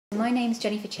my name's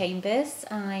Jennifer Chambers.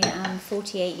 I am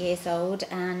 48 years old,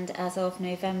 and as of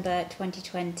November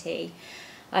 2020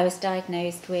 I was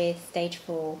diagnosed with stage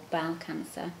 4 bowel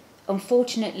cancer.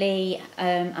 Unfortunately,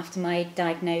 after my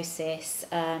diagnosis,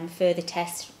 further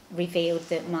tests revealed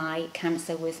that my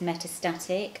cancer was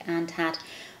metastatic and had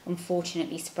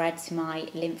unfortunately spread to my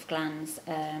lymph glands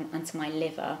and to my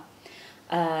liver,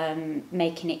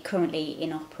 making it currently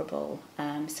inoperable.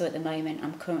 So at the moment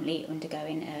I'm currently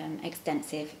undergoing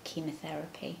extensive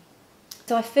chemotherapy.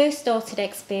 So I first started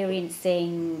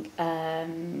experiencing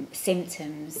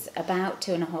symptoms about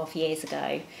 2.5 years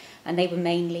ago, and they were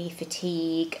mainly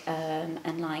fatigue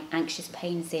and like anxious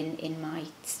pains in my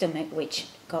stomach, which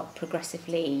got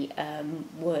progressively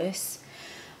worse.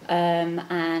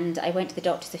 And I went to the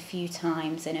doctors a few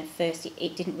times, and at first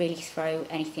it didn't really throw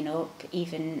anything up,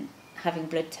 even having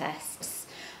blood tests.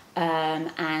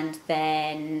 And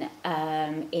then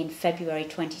in February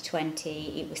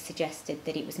 2020 it was suggested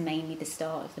that it was mainly the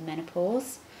start of the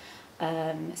menopause.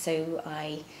 So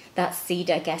that seed,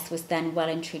 I guess, was then well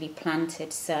and truly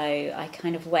planted. So I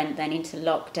kind of went then into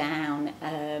lockdown,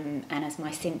 and as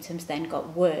my symptoms then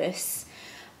got worse,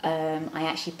 I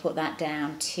actually put that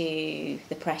down to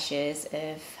the pressures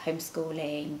of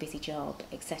homeschooling, busy job,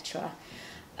 etc.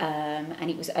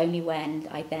 And it was only when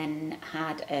I then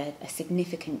had a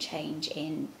significant change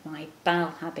in my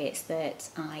bowel habits that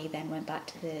I then went back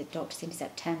to the doctors in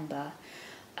September.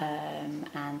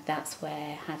 And that's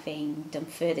where, having done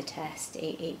further tests,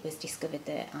 it was discovered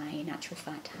that I in actual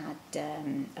fact had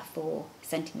a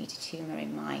 4-centimetre tumour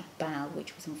in my bowel,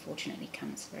 which was unfortunately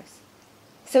cancerous.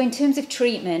 So in terms of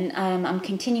treatment, I'm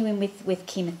continuing with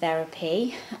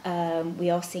chemotherapy. We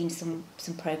are seeing some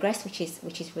progress, which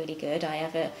is really good. I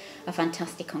have a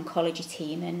fantastic oncology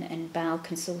team and bowel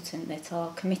consultant that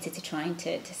are committed to trying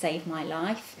to save my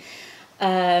life.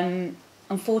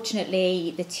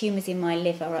 Unfortunately, the tumours in my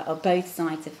liver are both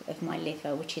sides of my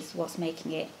liver, which is what's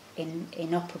making it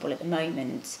inoperable at the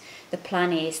moment. The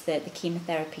plan is that the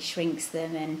chemotherapy shrinks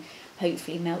them and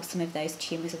hopefully melt some of those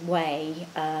tumours away,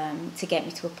 to get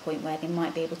me to a point where they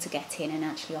might be able to get in and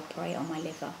actually operate on my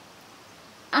liver.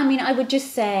 I mean, I would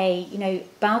just say,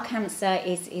 bowel cancer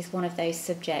is one of those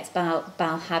subjects,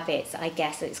 bowel habits, I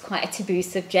guess. It's quite a taboo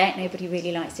subject. Nobody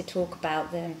really likes to talk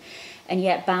about them. And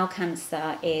yet bowel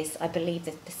cancer is, I believe,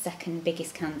 the second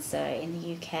biggest cancer in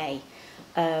the UK.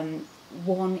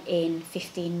 1 in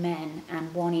 15 men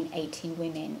and 1 in 18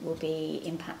 women will be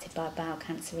impacted by bowel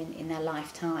cancer in their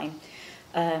lifetime.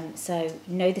 So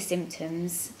know the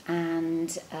symptoms,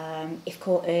 and if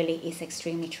caught early, is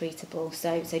extremely treatable.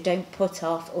 So don't put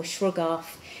off or shrug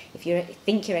off. If you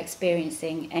think you're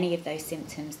experiencing any of those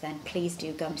symptoms, then please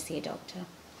do go and see a doctor.